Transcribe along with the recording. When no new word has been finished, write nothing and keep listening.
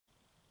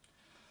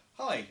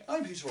Hi,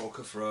 I'm Peter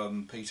Walker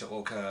from Peter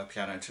Walker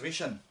Piano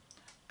Tuition,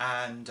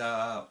 and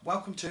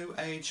welcome to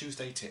a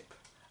Tuesday tip.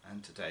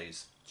 And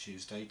today's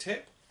Tuesday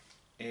tip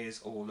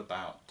is all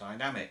about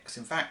dynamics.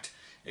 In fact,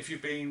 if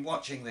you've been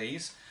watching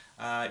these,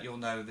 you'll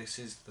know this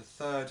is the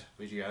third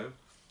video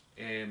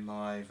in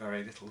my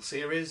very little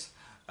series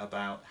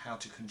about how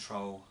to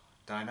control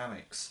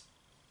dynamics.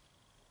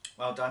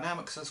 Well,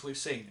 dynamics, as we've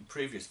seen in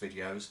previous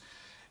videos,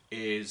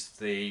 is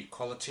the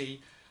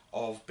quality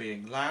of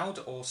being loud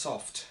or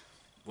soft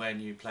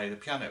when you play the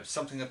piano.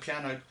 Something the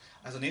piano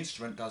as an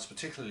instrument does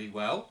particularly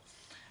well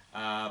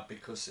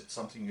because it's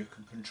something you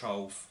can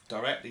control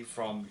directly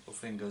from your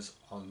fingers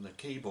on the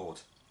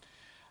keyboard.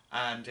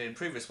 And in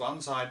previous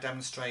ones I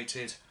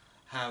demonstrated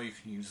how you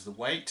can use the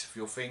weight of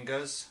your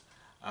fingers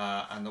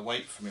and the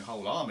weight from your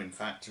whole arm, in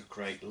fact, to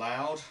create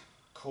loud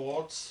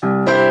chords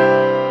or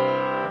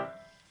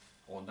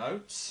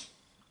notes,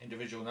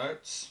 individual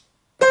notes,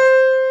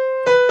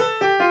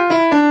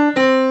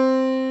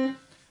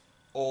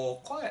 or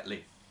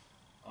quietly,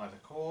 either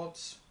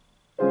chords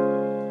or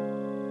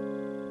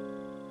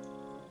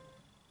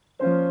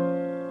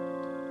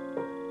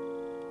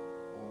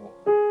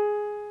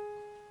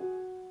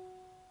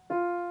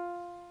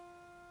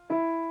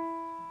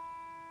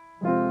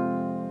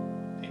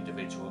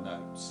individual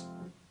notes.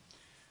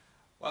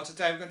 Well,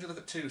 today we're going to look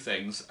at two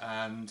things,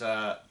 and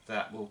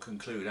that will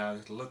conclude our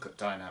little look at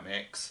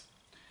dynamics.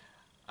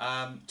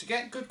 To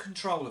get good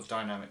control of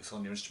dynamics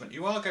on your instrument,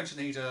 you are going to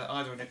need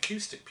either an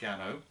acoustic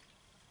piano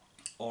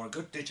or a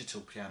good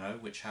digital piano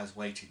which has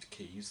weighted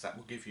keys. That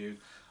will give you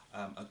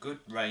a good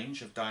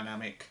range of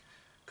dynamic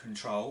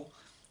control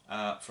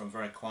from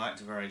very quiet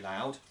to very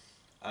loud.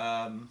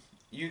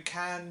 You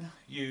can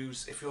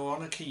use, if you're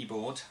on a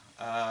keyboard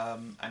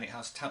and it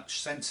has touch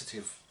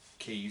sensitive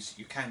keys,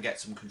 you can get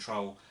some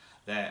control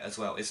there as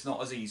well. It's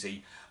not as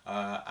easy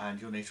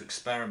and you'll need to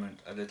experiment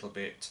a little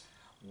bit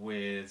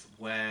with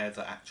where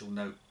the actual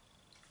note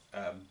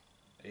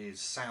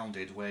is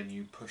sounded when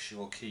you push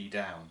your key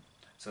down.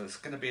 So it's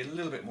going to be a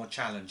little bit more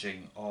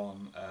challenging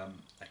on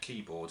a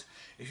keyboard.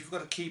 If you've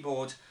got a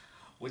keyboard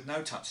with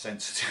no touch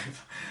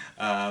sensitive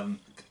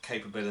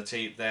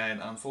capability, then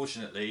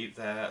unfortunately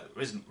there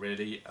isn't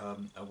really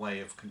a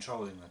way of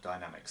controlling the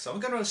dynamics. So I'm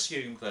going to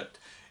assume that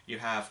you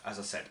have, as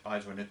I said,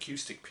 either an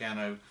acoustic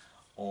piano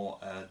or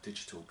a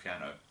digital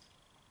piano,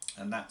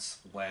 and that's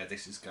where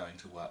this is going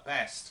to work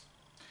best.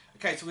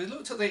 Okay, so we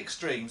looked at the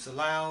extremes, the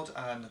loud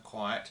and the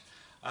quiet.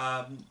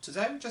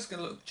 Today we're just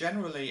going to look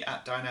generally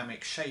at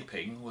dynamic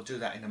shaping. We'll do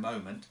that in a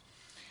moment.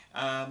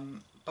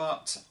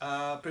 But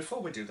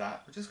before we do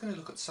that, we're just going to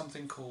look at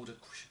something called a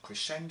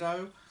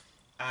crescendo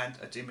and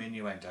a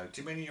diminuendo.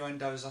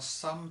 Diminuendos are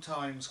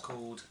sometimes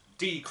called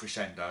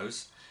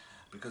decrescendos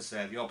because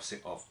they're the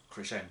opposite of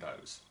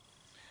crescendos.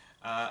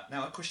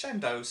 Now, a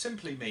crescendo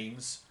simply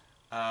means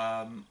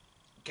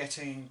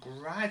getting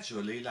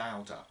gradually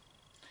louder.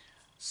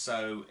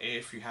 So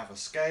if you have a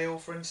scale,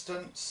 for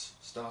instance,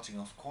 starting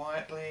off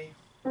quietly,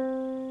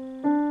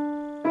 and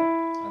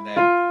then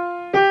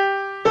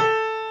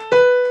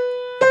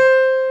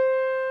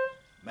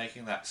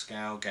making that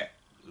scale get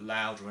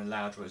louder and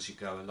louder as you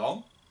go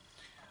along.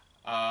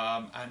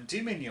 And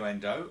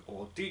diminuendo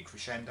or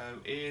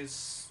decrescendo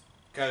is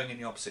going in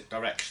the opposite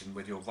direction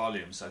with your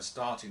volume, so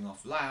starting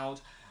off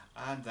loud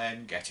and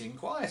then getting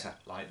quieter,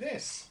 like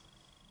this.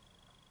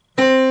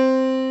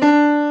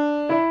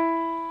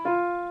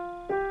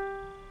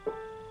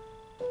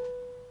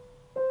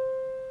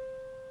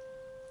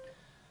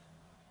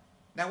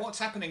 Now, what's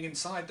happening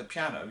inside the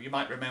piano, you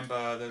might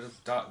remember the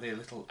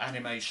little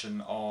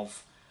animation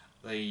of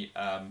the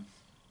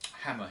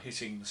hammer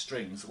hitting the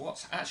strings.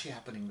 What's actually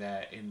happening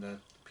there in the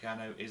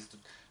piano is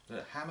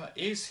the hammer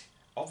is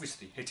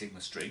obviously hitting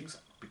the strings,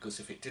 because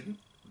if it didn't,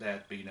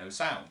 there'd be no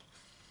sound.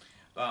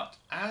 But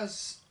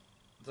as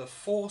the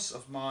force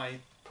of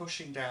my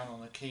pushing down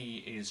on the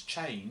key is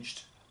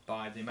changed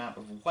by the amount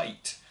of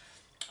weight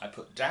I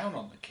put down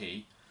on the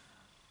key,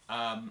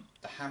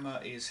 the hammer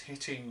is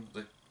hitting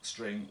the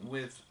string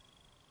with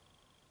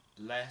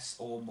less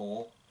or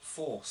more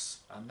force,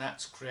 and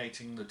that's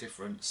creating the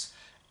difference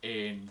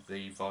in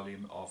the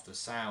volume of the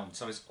sound.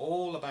 So it's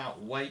all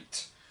about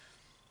weight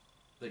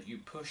that you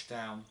push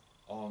down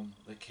on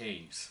the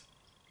keys.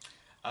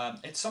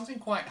 It's something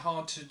quite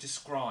hard to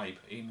describe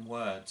in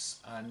words,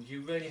 and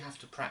you really have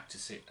to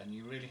practice it, and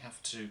you really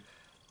have to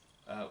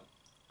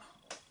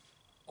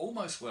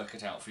almost work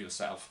it out for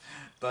yourself.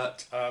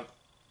 But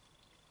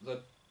the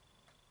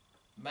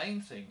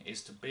main thing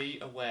is to be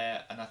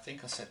aware, and I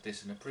think I said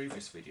this in a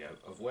previous video,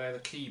 of where the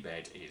key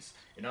bed is.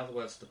 In other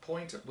words, the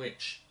point at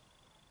which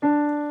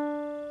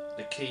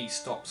the key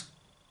stops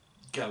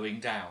going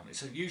down.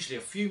 It's usually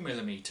a few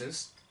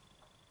millimeters.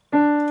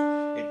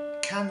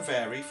 It can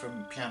vary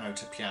from piano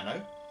to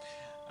piano,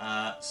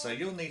 so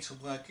you'll need to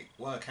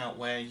work out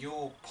where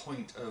your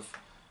point of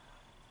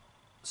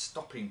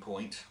stopping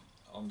point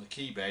on the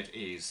key bed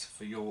is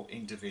for your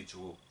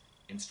individual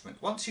instrument.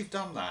 Once you've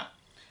done that,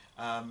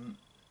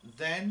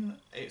 then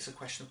it's a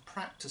question of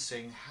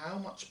practicing how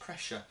much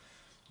pressure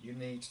you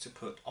need to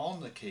put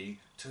on the key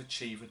to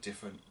achieve a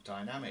different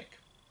dynamic.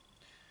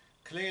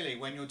 Clearly,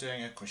 when you're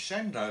doing a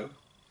crescendo,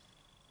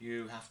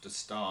 you have to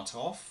start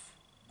off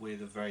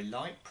with a very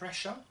light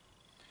pressure,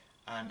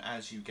 and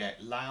as you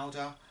get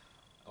louder,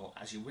 or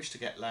as you wish to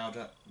get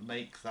louder,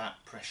 make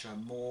that pressure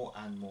more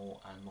and more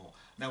and more.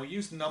 Now, we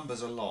use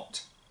numbers a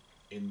lot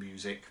in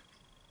music.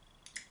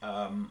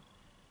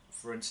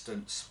 For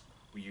instance,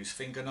 we use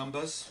finger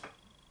numbers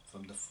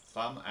from the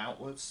thumb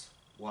outwards,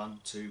 1,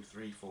 2,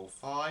 3, 4,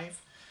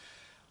 5.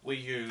 We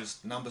use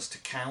numbers to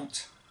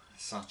count,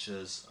 such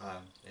as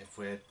if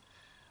we're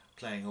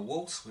playing a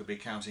waltz, we'll be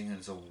counting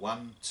as a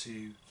 1,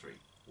 2, 3,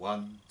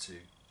 1, 2,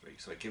 3.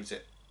 So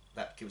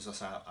that gives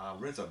us our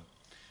rhythm.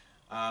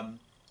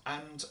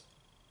 And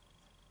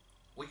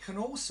we can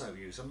also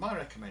use, and my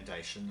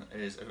recommendation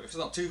is, if it's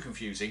not too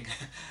confusing,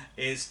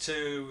 is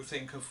to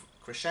think of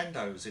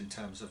crescendos in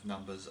terms of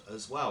numbers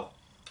as well.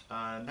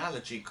 An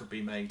analogy could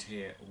be made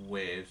here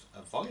with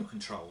a volume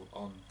control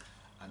on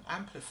an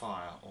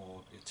amplifier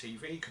or a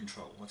TV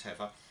control,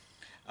 whatever.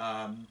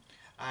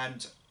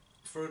 And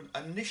for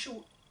an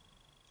initial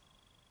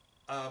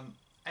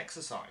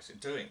exercise in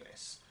doing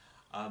this,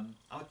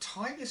 I'll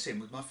tie this in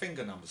with my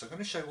finger numbers. I'm going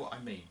to show what I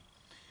mean.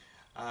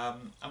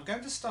 I'm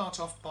going to start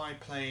off by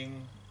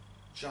playing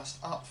just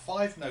up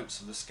 5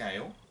 notes of the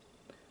scale.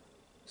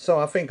 So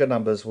our finger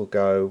numbers will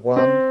go 1,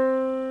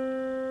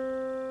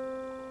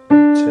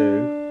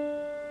 2,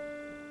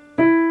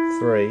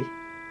 3,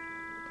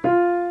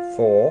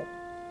 4,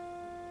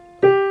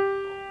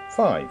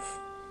 5.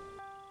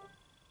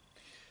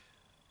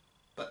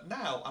 But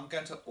now I'm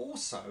going to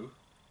also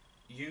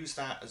use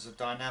that as a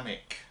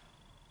dynamic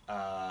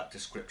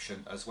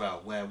description as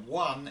well, where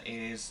 1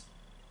 is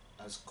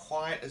as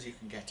quiet as you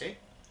can get it,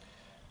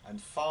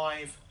 and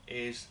 5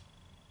 is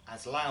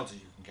as loud as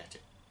you can get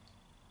it.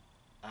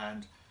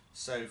 And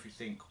so if you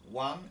think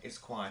 1 is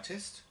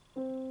quietest,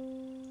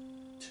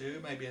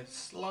 2 maybe a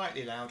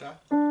slightly louder,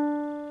 3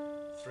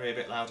 a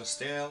bit louder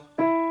still,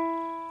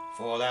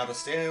 4 louder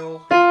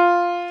still,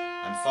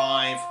 and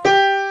 5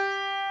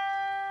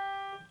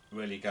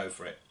 really go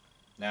for it.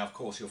 Now, of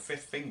course, your 5th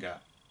finger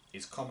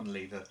is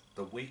commonly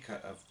the weaker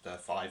of the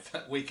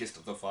 5, weakest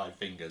of the 5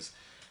 fingers.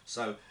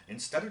 So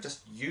instead of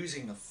just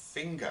using a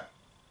finger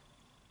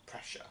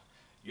pressure,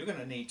 you're going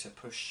to need to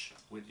push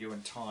with your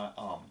entire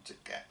arm to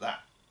get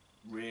that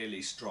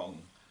really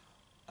strong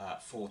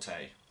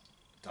forte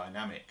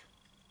dynamic.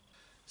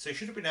 So you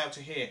should have been able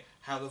to hear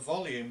how the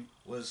volume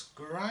was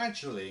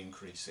gradually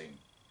increasing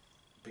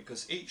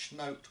because each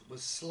note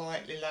was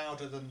slightly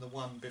louder than the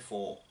one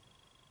before.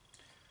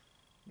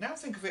 Now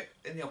think of it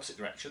in the opposite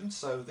direction.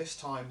 So this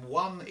time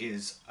 1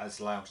 is as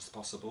loud as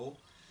possible,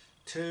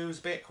 2 is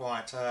a bit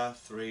quieter,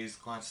 3 is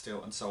quite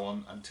still, and so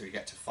on until you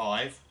get to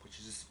 5, which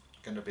is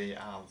going to be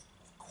our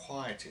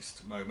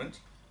quietest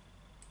moment.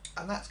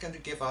 And that's going to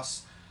give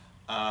us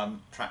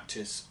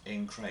practice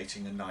in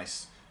creating a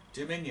nice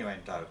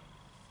diminuendo.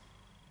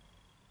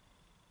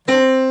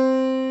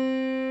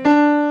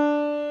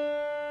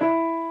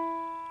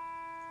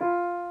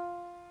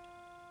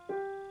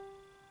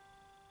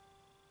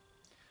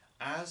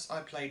 As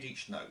I played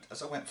each note,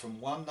 as I went from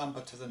one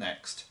number to the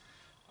next,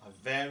 I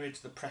varied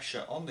the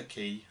pressure on the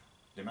key,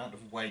 the amount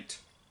of weight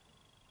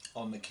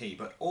on the key,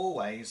 but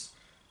always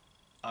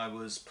I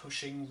was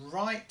pushing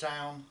right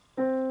down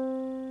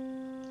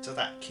to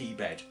that key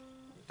bed.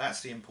 That's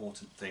the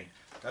important thing.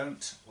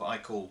 Don't, what I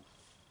call,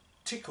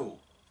 tickle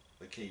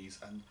the keys,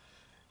 and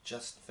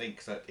just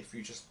think that if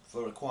you just,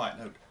 for a quiet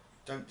note,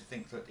 don't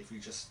think that if you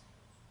just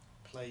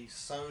play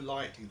so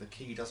lightly the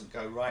key doesn't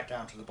go right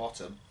down to the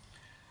bottom,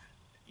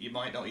 you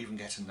might not even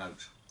get a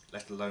note,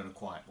 let alone a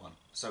quiet one.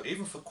 So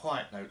even for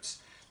quiet notes,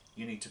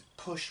 you need to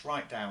push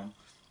right down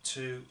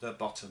to the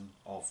bottom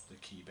of the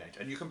key bed.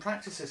 And you can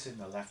practice this in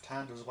the left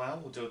hand as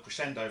well. We'll do a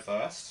crescendo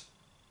first.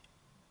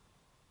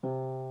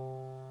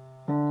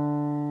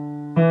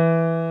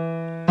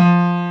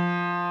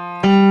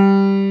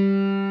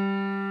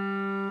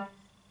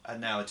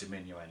 And now a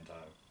diminuendo.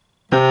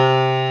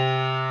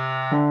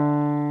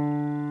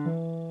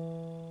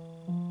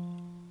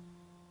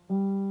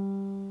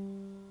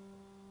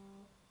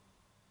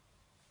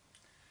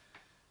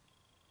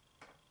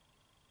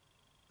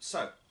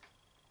 So,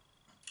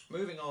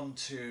 moving on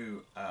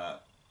to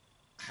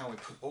how we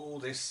put all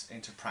this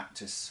into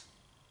practice,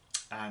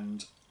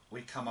 and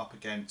we come up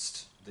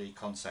against the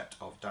concept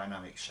of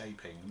dynamic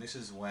shaping. This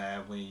is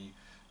where we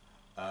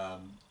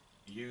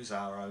use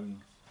our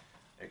own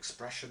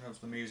expression of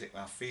the music,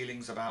 our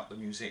feelings about the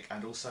music,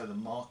 and also the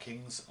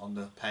markings on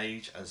the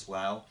page as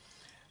well,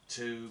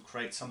 to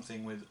create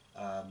something with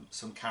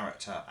some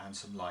character and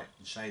some light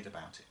and shade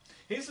about it.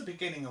 Here's the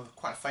beginning of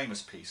quite a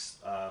famous piece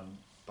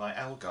by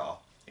Elgar.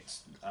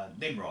 It's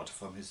Nimrod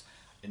from his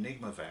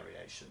Enigma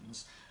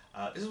variations.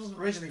 This wasn't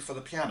originally for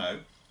the piano,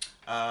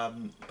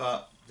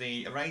 but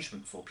the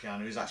arrangement for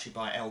piano is actually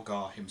by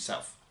Elgar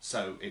himself.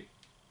 So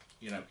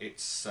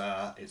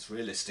it's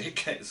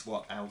realistic. It's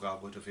what Elgar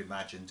would have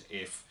imagined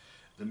if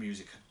the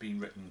music had been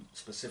written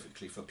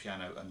specifically for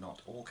piano and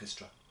not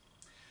orchestra.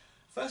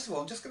 First of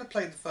all, I'm just going to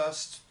play the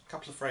first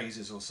couple of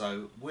phrases or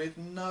so with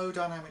no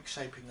dynamic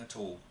shaping at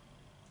all.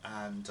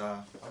 And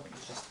I want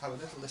you to just have a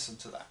little listen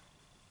to that.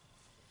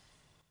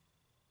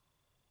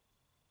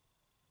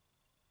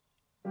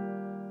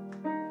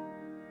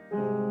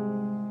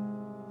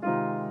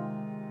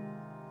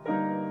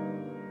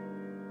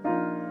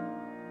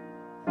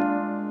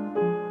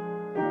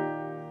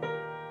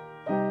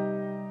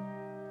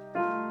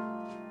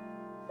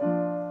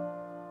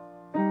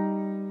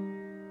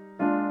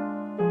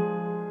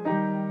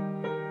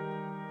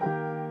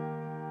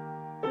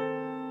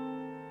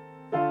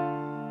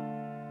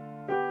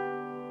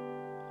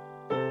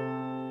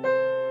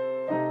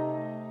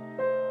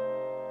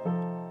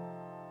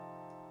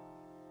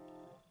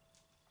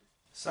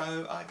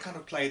 So I kind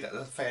of played at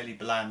a fairly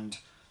bland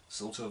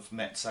sort of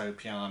mezzo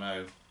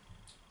piano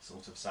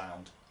sort of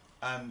sound.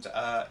 And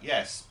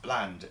yes,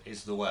 bland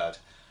is the word.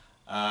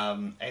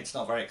 It's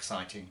not very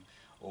exciting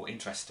or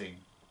interesting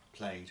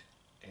played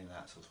in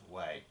that sort of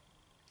way.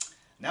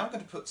 Now I'm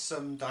going to put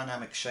some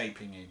dynamic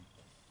shaping in,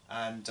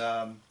 and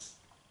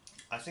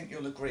I think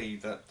you'll agree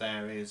that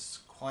there is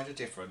quite a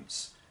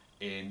difference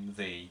in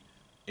the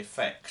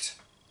effect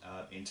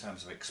in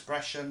terms of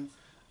expression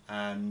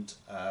and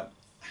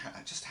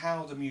just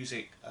how the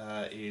music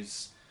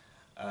is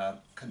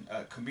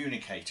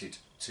communicated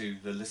to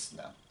the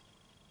listener.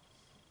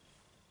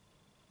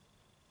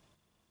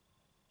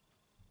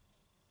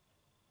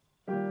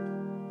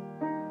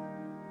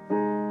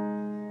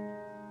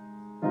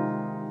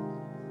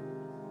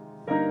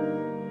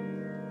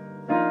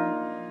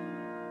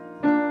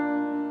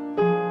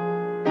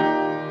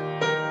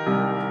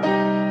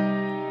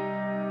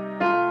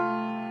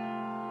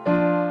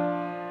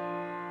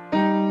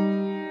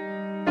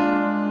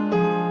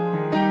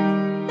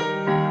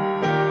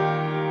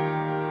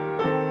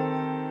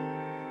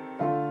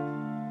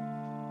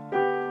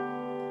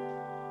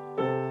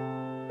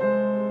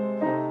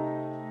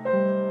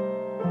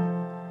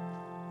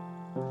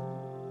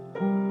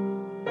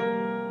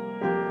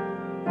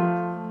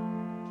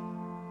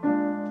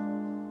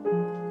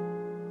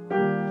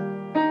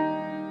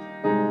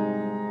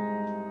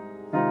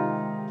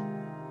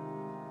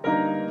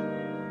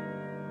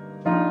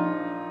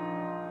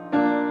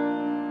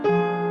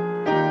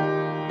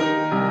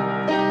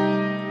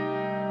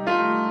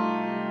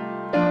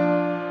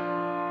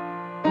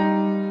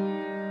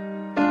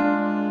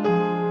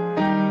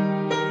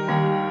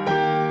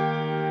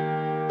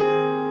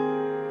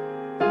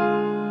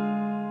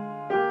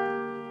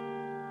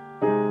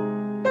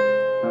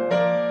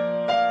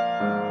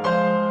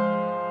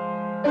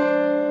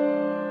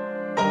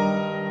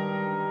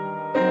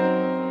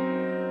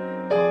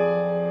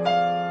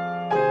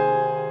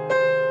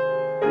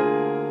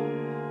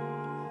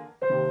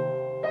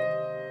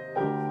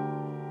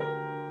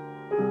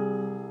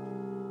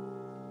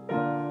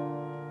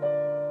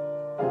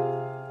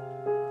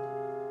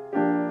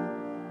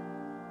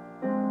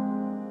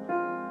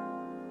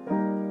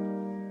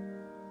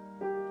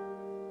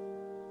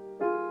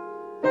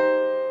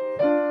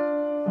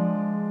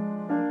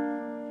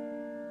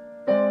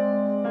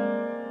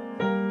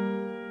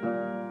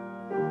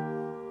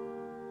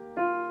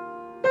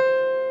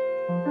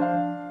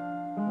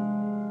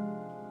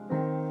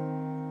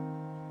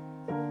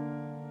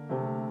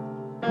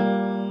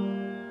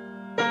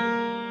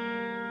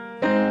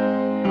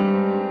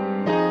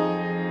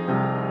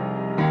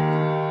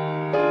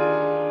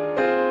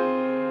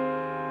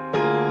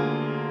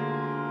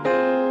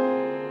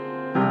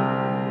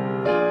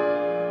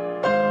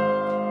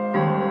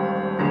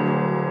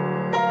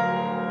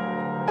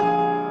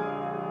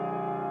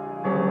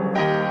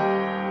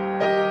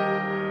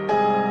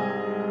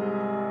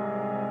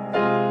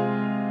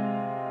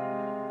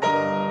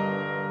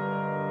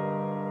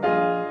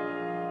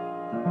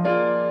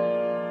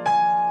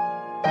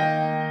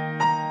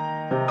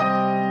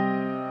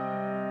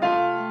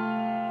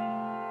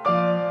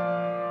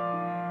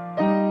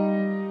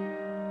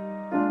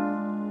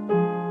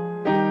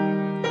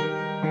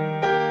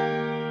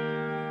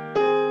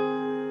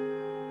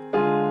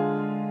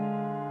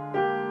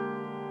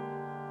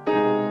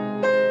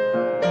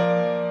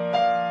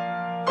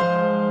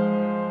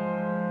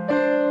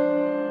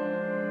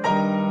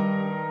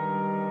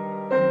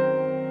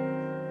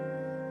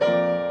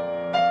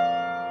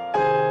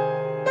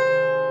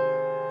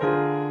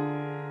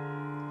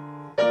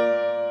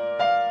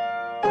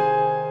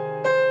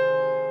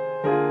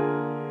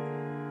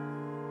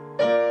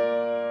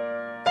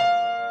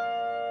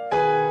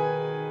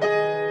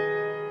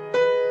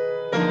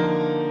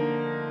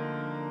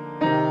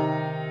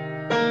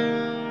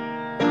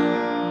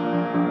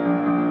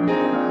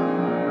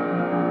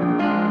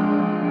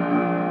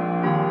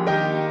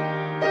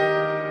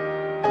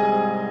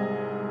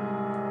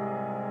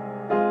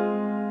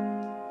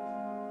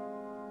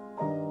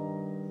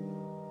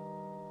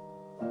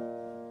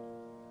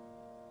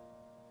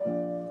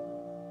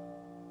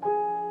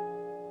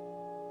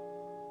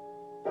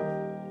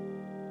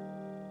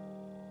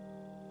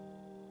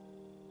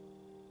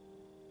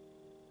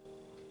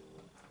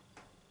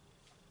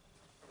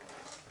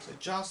 So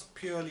just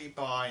purely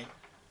by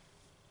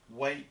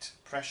weight,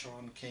 pressure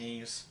on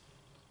keys,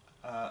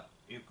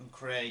 you can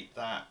create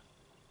that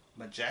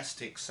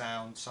majestic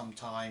sound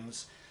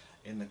sometimes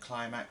in the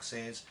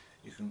climaxes.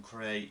 You can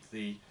create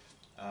the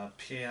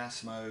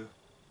pianissimo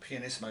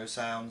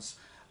sounds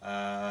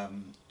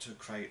to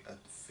create a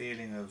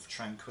feeling of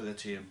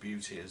tranquility and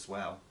beauty as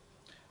well,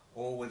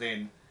 all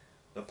within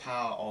the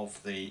power or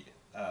the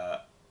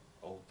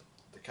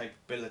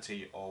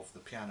capability of the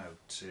piano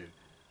to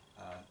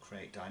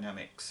create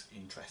dynamic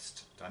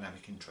interest.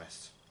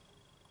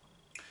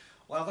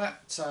 Well,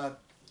 that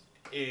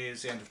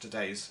is the end of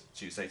today's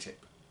Tuesday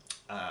tip.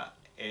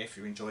 If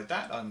you enjoyed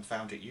that and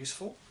found it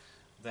useful,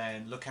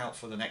 then look out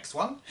for the next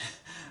one.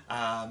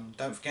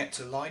 Don't forget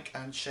to like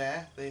and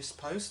share this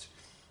post,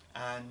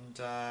 and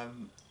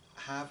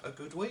have a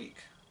good week.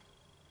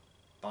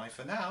 Bye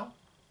for now.